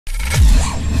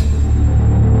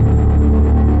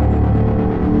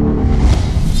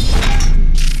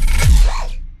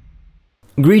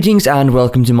Greetings and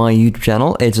welcome to my YouTube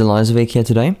channel. It's Elizovic here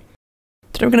today.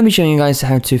 Today I'm going to be showing you guys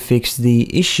how to fix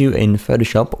the issue in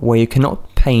Photoshop where you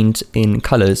cannot paint in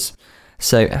colors.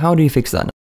 So how do you fix that?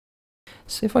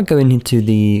 So if I go into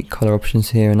the color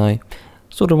options here and I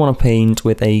sort of want to paint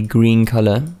with a green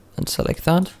color and select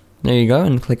that. There you go,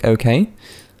 and click OK.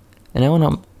 And now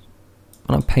when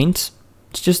I paint,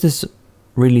 it's just this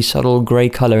really subtle grey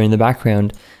color in the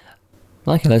background.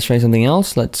 Okay, let's try something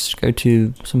else. Let's go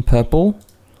to some purple.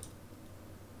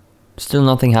 Still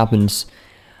nothing happens.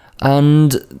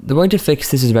 And the way to fix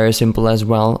this is very simple as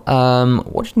well.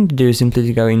 What you need to do is simply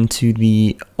to go into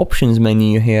the options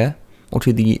menu here, or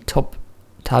to the top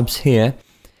tabs here,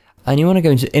 and you want to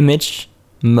go into image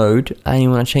mode, and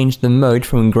you want to change the mode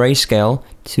from grayscale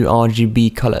to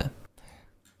RGB color.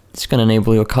 It's going to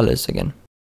enable your colors again.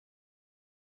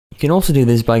 You can also do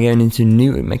this by going into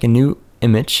make a new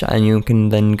image, and you can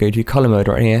then go to color mode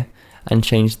right here and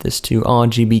change this to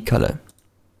RGB color.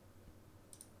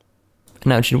 And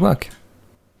now it should work.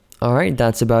 Alright,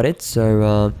 that's about it.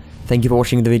 So thank you for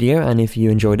watching the video, and if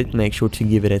you enjoyed it, make sure to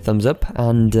give it a thumbs up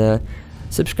and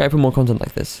subscribe for more content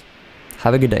like this.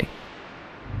 Have a good day.